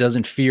Delta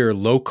doesn't fear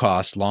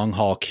low-cost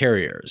long-haul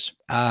carriers.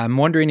 I'm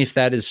wondering if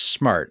that is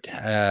smart.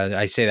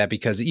 I say that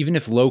because even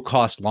if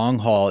low-cost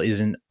long-haul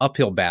is an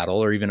uphill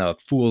battle or even a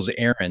fool's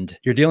errand,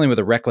 you're dealing with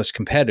a reckless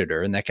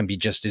competitor, and that can be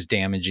just as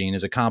damaging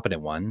as a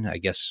competent one. I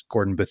guess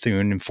Gordon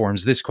Bethune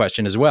informs this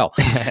question as well.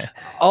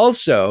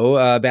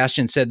 Also,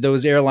 Bastian said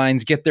those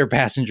airlines get their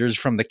passengers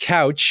from the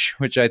couch,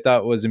 which I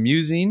thought was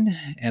amusing.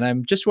 And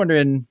I'm just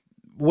wondering,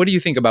 what do you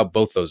think about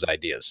both those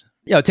ideas?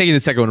 Taking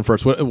the second one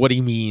first, what he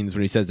means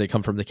when he says they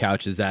come from the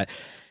couch is that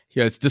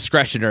it's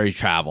discretionary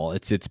travel.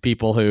 It's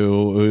people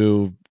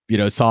who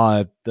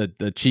saw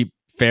the cheap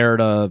fare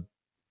to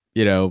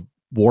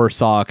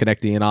Warsaw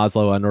connecting in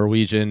Oslo on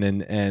Norwegian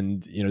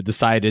and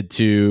decided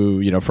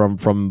to from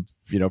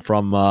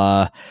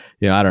I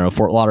don't know,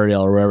 Fort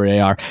Lauderdale or wherever they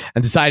are,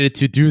 and decided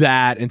to do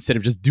that instead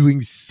of just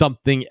doing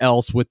something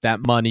else with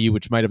that money,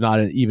 which might have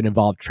not even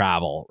involved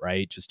travel,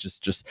 right?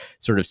 Just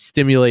sort of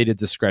stimulated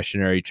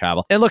discretionary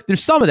travel. And look,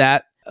 there's some of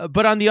that.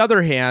 But on the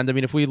other hand,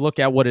 if we look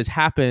at what has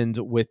happened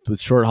with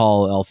short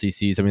haul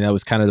LCCs, that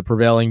was kind of the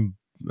prevailing,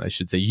 I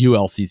should say,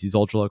 ULCCs,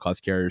 ultra low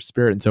cost carriers,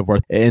 Spirit and so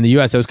forth. In the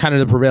US, that was kind of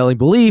the prevailing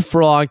belief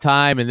for a long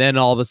time. And then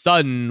all of a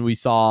sudden we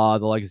saw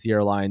the legacy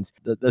airlines,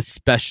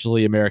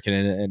 especially American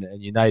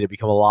and United,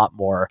 become a lot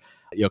more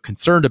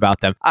concerned about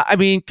them.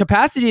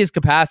 Capacity is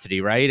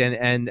capacity, right?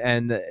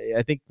 And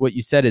I think what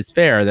you said is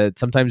fair, that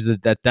sometimes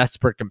that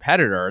desperate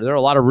competitor, there are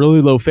a lot of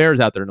really low fares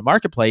out there in the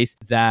marketplace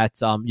that,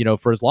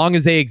 for as long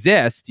as they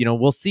exist,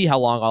 we'll see how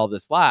long all of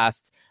this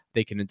lasts,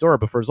 they can endure.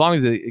 But for as long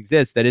as it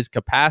exists, that is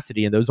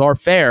capacity. And those are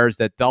fares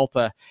that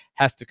Delta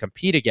has to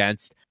compete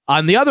against.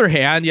 On the other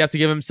hand, you have to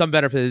give them some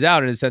benefit of the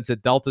doubt in the sense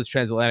that Delta's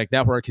transatlantic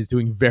network is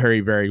doing very,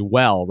 very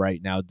well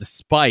right now,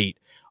 despite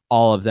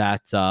all of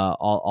that,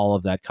 all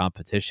of that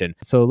competition.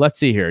 So let's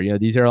see here.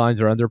 These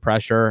airlines are under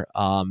pressure,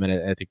 and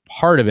I think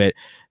part of it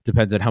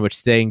depends on how much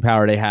staying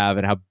power they have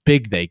and how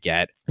big they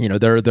get.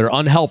 They're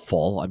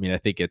unhelpful. I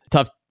think it's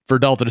tough for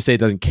Delta to say it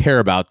doesn't care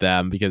about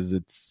them, because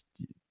it's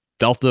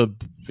Delta,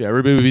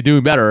 everybody would be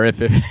doing better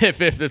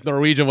if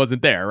Norwegian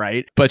wasn't there,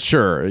 right? But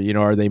sure,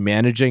 are they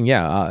managing?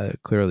 Yeah,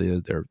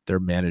 clearly they're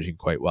managing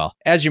quite well.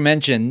 As you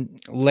mentioned,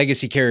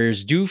 legacy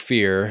carriers do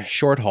fear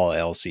short-haul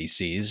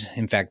LCCs.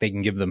 In fact, they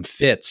can give them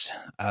fits.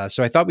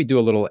 So I thought we'd do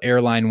a little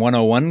Airline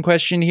 101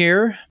 question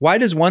here. Why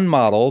does one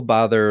model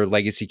bother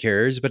legacy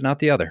carriers but not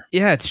the other?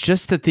 Yeah, it's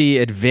just that the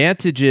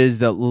advantages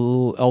that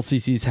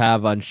LCCs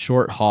have on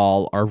short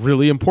haul are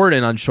really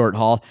important on short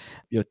haul.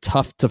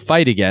 Tough to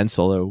fight against,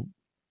 although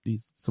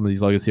some of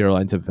these legacy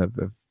airlines have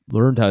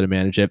learned how to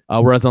manage it.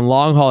 Whereas on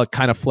long haul, it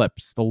kind of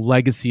flips. The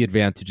legacy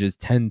advantages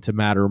tend to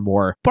matter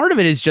more. Part of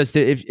it is just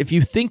if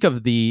you think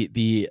of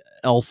the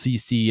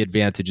LCC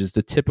advantages,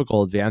 the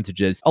typical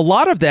advantages, a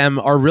lot of them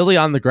are really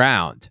on the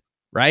ground.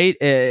 Right?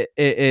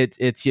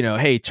 It's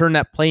hey, turn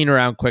that plane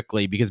around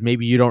quickly because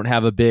maybe you don't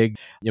have a big,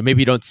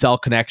 maybe you don't sell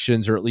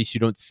connections, or at least you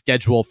don't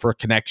schedule for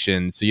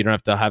connections. So you don't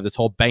have to have this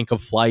whole bank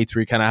of flights where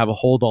you kind of have a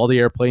hold all the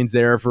airplanes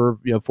there for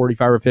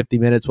 45 or 50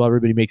 minutes while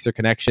everybody makes their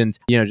connections.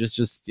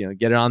 Just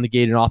get it on the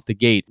gate and off the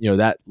gate.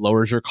 That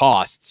lowers your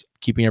costs,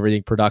 keeping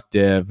everything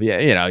productive.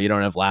 You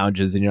don't have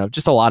lounges and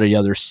just a lot of the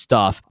other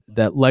stuff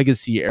that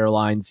legacy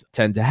airlines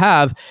tend to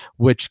have,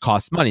 which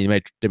costs money.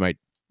 They might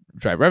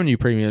drive revenue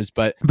premiums,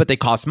 but they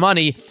cost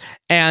money.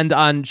 And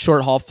on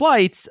short haul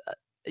flights,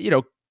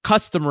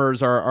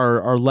 customers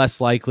are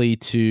less likely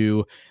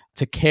to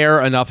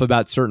care enough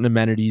about certain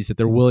amenities that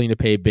they're willing to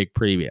pay big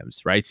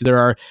premiums, right? So there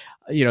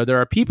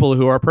are people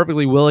who are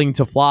perfectly willing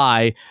to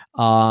fly,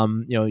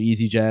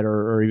 EasyJet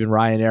or even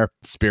Ryanair,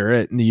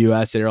 Spirit in the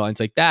U.S., airlines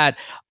like that,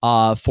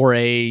 for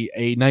a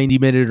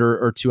 90-minute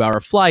or 2-hour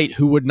flight,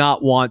 who would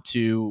not want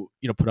to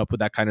put up with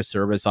that kind of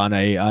service on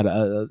a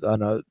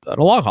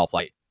long haul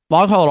flight.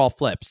 Long haul, it all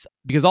flips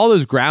because all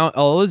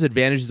those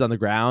advantages on the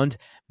ground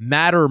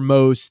matter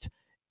most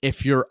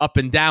if you're up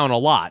and down a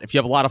lot, if you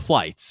have a lot of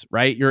flights,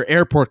 right? Your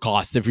airport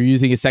cost, if you're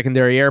using a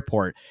secondary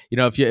airport,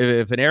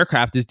 if an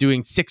aircraft is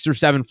doing 6 or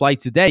 7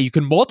 flights a day, you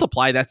can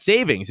multiply that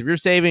savings. If you're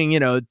saving,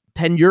 10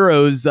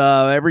 euros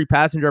every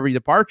passenger, every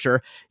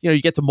departure,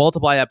 you get to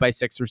multiply that by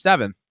 6 or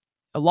 7.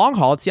 A long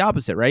haul, it's the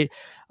opposite, right?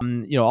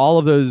 All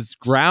of those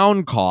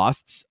ground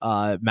costs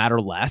matter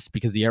less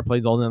because the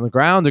airplane's only on the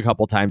ground a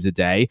couple times a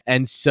day.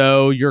 And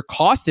so your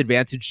cost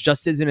advantage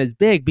just isn't as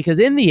big because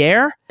in the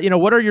air,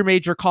 what are your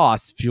major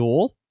costs?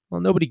 Fuel. Well,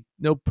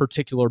 no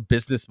particular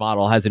business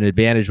model has an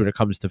advantage when it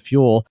comes to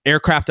fuel.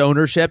 Aircraft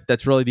ownership,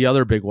 that's really the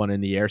other big one in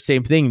the air.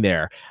 Same thing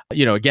there.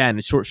 Again,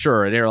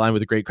 sure, an airline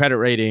with a great credit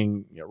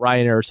rating,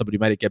 Ryanair or somebody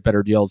might get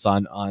better deals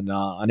on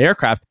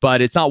aircraft,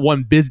 but it's not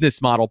one business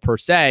model per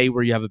se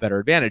where you have a better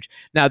advantage.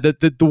 Now,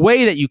 the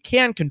way that you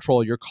can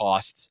control your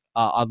costs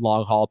on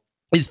long haul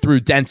is through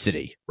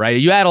density, right?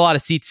 You add a lot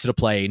of seats to the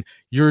plane,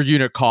 your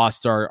unit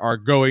costs are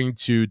going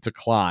to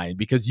decline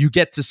because you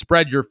get to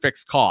spread your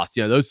fixed costs.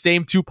 Those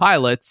same 2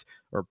 pilots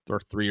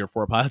or 3 or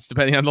 4 pilots,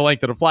 depending on the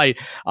length of the flight,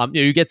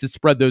 you get to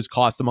spread those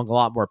costs among a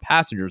lot more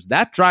passengers.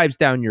 That drives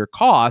down your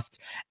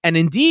cost. And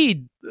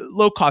indeed,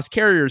 low-cost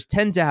carriers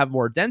tend to have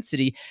more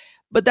density.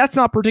 But that's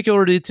not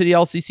particular to the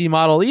LCC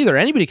model either.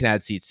 Anybody can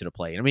add seats to the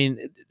plane. I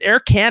mean, Air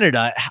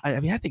Canada, I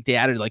think they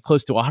added like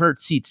close to 100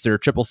 seats to their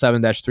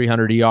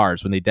 777-300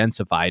 ERs when they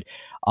densified.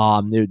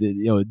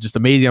 Just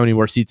amazing how many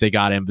more seats they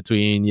got in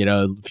between,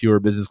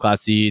 fewer business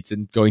class seats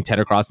and going 10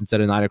 across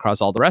instead of 9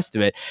 across, all the rest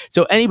of it.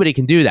 So anybody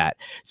can do that.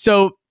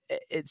 So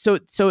it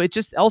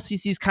just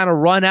LCCs kind of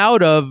run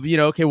out of,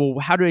 okay, well,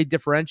 how do they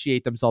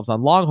differentiate themselves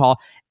on long haul?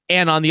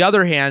 And on the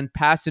other hand,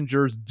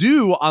 passengers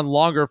do on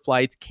longer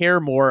flights care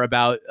more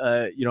about,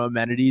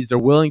 amenities. They're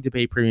willing to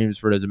pay premiums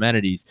for those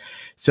amenities.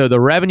 So the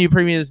revenue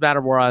premiums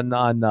matter more on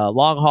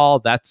long haul.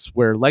 That's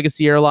where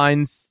legacy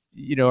airlines,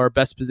 are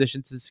best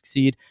positioned to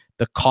succeed.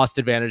 The cost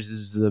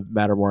advantages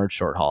matter more in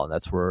short haul, and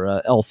that's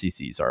where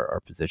LCCs are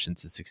positioned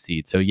to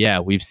succeed. So yeah,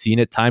 we've seen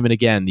it time and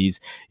again. These,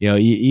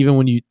 even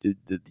when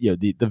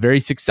the very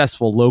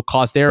successful low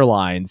cost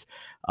airlines,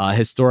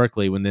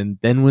 historically, when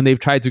they've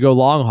tried to go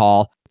long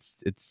haul,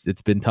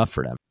 it's been tough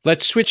for them.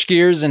 Let's switch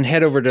gears and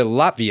head over to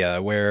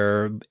Latvia,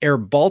 where Air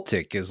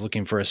Baltic is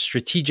looking for a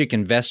strategic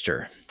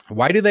investor.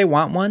 Why do they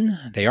want one?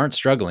 They aren't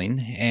struggling.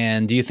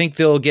 And do you think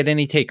they'll get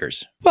any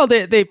takers? Well,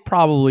 they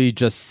probably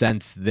just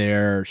sense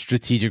their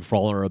strategic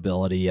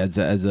vulnerability as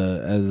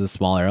a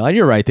small airline.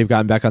 You're right; they've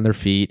gotten back on their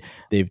feet.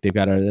 They've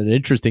got an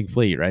interesting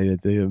fleet,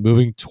 right? They're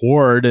moving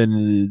toward an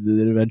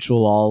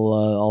eventual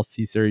all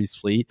C series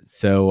fleet.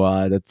 So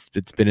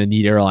it's been a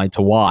neat airline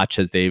to watch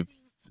as they've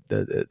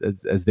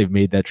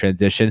made that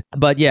transition.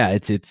 But yeah,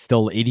 it's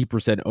still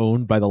 80%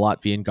 owned by the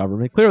Latvian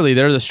government. Clearly,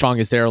 they're the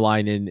strongest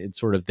airline in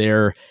sort of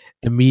their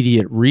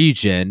immediate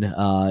region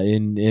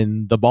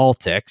in the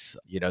Baltics.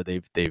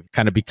 They've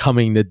kind of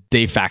becoming the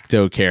de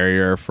facto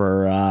carrier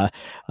for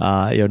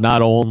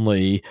not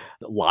only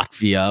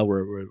Latvia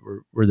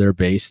where they're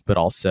based, but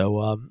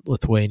also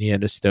Lithuania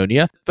and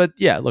Estonia. But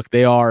yeah, look,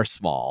 they are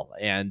small,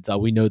 and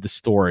we know the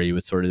story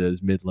with sort of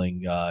those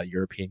middling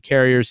European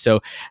carriers. So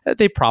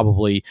they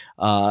probably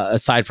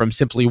aside from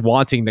simply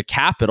wanting the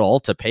capital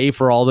to pay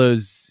for all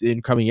those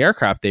incoming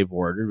aircraft they've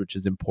ordered, which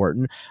is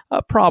important,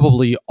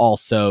 probably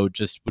also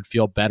just would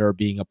feel better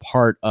being a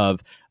part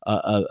of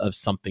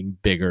something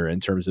bigger in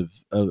terms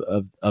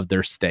of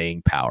their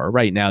staying power.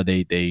 Right now,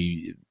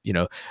 they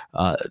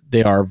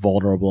are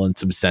vulnerable in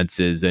some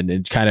senses,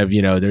 and kind of,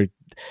 they're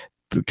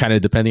kind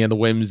of depending on the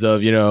whims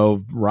of,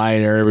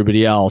 Ryanair,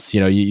 everybody else.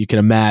 You can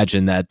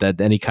imagine that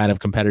any kind of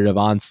competitive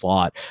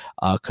onslaught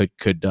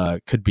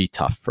could be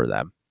tough for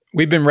them.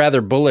 We've been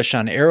rather bullish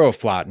on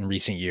Aeroflot in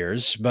recent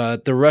years,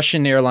 but the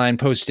Russian airline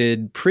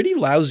posted pretty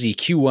lousy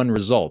Q1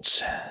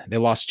 results. They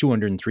lost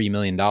 $203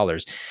 million.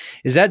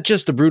 Is that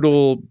just the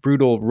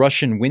brutal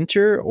Russian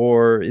winter,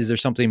 or is there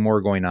something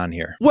more going on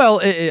here? Well,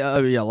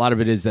 a lot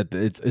of it is that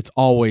it's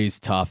always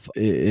tough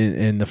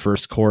in the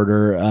first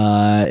quarter,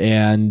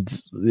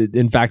 and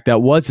in fact,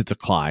 that was a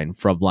decline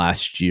from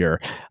last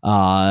year.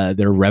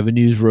 Their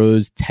revenues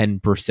rose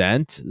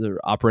 10%. Their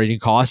operating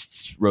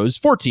costs rose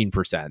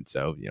 14%.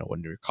 So,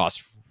 when your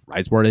costs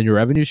rise more than your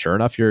revenue, sure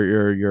enough,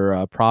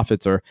 your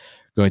profits are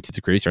going to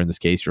decrease, or in this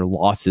case, your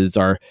losses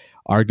are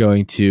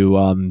going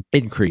to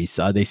increase.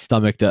 They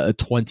stomached a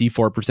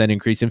 24%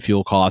 increase in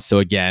fuel costs. So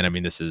again, I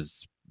mean, this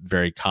is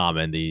very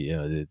common.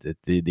 The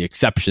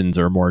exceptions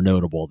are more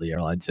notable. The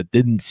airlines that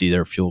didn't see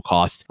their fuel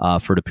costs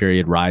for the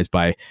period rise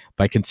by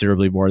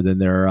considerably more than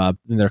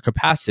their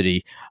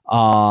capacity.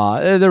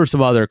 There were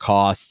some other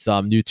costs,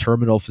 new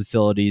terminal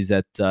facilities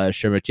at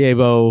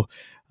Sheremetyevo,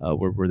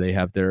 where they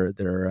have their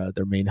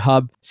main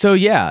hub. So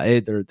yeah,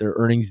 their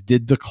earnings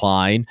did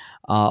decline.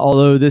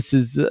 Although this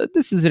is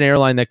an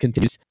airline that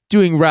continues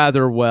doing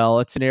rather well.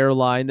 It's an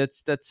airline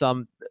that's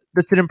an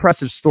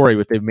impressive story,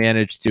 what they've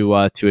managed to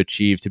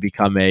achieve to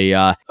become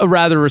a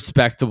rather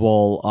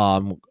respectable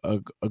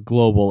a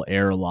global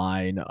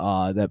airline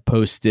that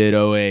posted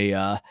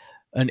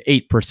an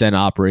 8%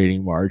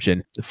 operating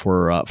margin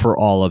for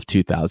all of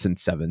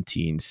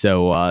 2017.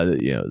 So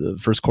the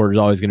first quarter is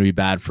always going to be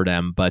bad for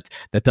them, but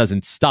that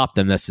doesn't stop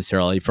them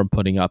necessarily from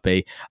putting up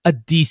a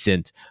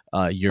decent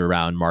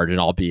year-round margin,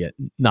 albeit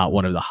not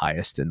one of the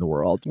highest in the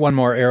world. One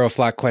more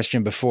Aeroflot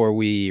question before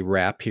we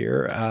wrap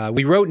here.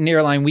 We wrote in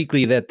Airline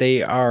Weekly that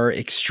they are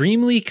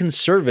extremely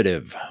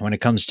conservative when it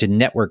comes to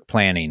network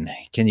planning.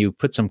 Can you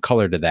put some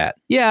color to that?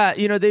 Yeah,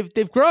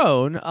 they've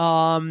grown,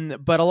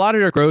 but a lot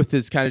of their growth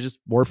is kind of just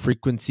more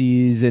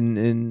frequencies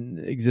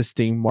in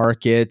existing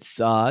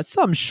markets,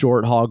 some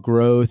short haul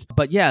growth.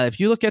 But yeah, if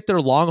you look at their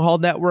long haul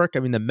network,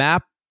 I mean, the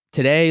map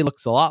today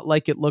looks a lot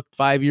like it looked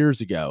 5 years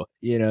ago.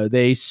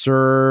 They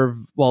serve,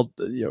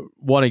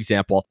 one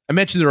example, I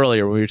mentioned it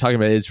earlier when we were talking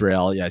about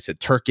Israel. Yeah, I said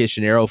Turkish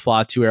and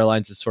Aeroflot, two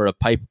airlines that sort of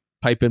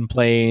pipe in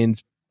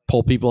planes,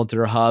 pull people into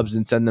their hubs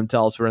and send them to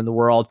elsewhere in the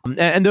world.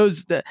 And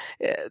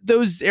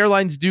those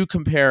airlines do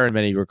compare in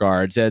many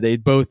regards. They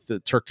both,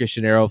 Turkish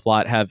and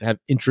Aeroflot, have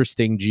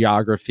interesting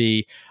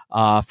geography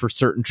for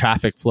certain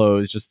traffic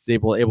flows, just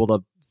able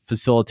to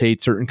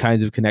facilitate certain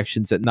kinds of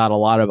connections that not a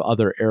lot of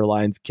other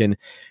airlines can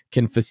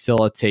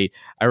facilitate.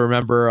 I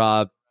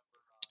remember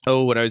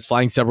when I was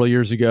flying several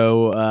years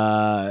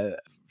ago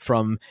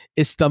from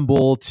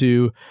Istanbul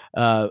to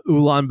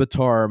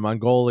Ulaanbaatar,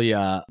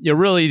 Mongolia,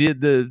 really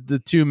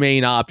the two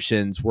main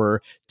options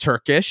were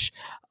Turkish,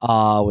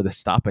 with a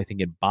stop, I think,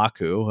 in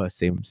Baku,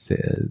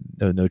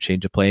 no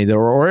change of planes,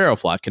 or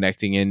Aeroflot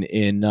connecting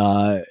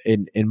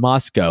in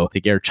Moscow. I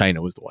think Air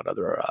China was the one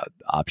other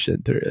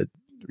option,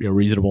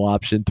 reasonable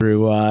option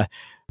through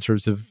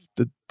terms of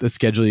the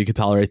schedule you could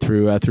tolerate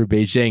through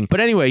Beijing. But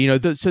anyway,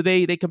 so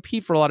they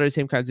compete for a lot of the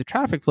same kinds of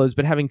traffic flows.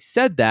 But having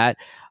said that,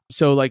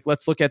 so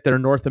let's look at their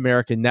North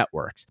American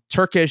networks.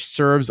 Turkish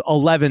serves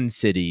 11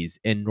 cities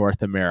in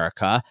North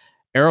America.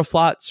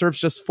 Aeroflot serves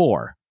just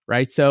 4.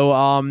 Right. So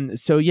an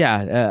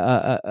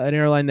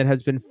airline that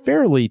has been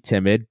fairly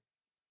timid.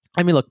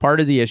 I mean, look, part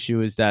of the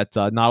issue is that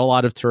not a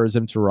lot of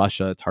tourism to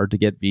Russia. It's hard to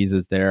get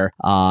visas there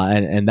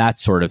and that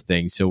sort of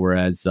thing. So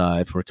whereas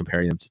if we're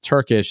comparing them to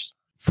Turkish,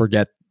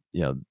 forget,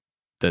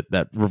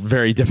 that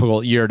very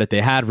difficult year that they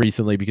had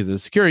recently because of the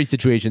security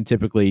situation.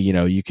 Typically,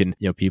 you can,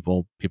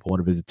 people want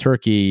to visit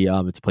Turkey.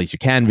 It's a place you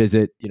can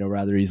visit,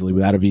 rather easily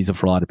without a visa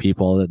for a lot of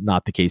people.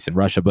 Not the case in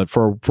Russia, but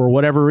for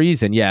whatever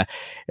reason, yeah,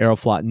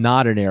 Aeroflot,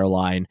 not an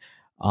airline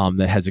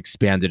that has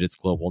expanded its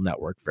global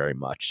network very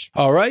much.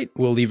 All right,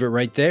 we'll leave it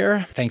right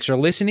there. Thanks for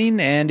listening.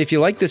 And if you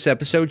like this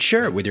episode,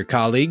 share it with your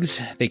colleagues.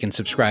 They can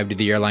subscribe to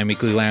the Airline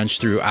Weekly Lounge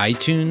through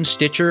iTunes,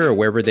 Stitcher, or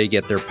wherever they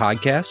get their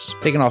podcasts.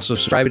 They can also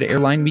subscribe to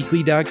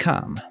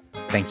airlineweekly.com.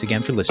 Thanks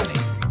again for listening.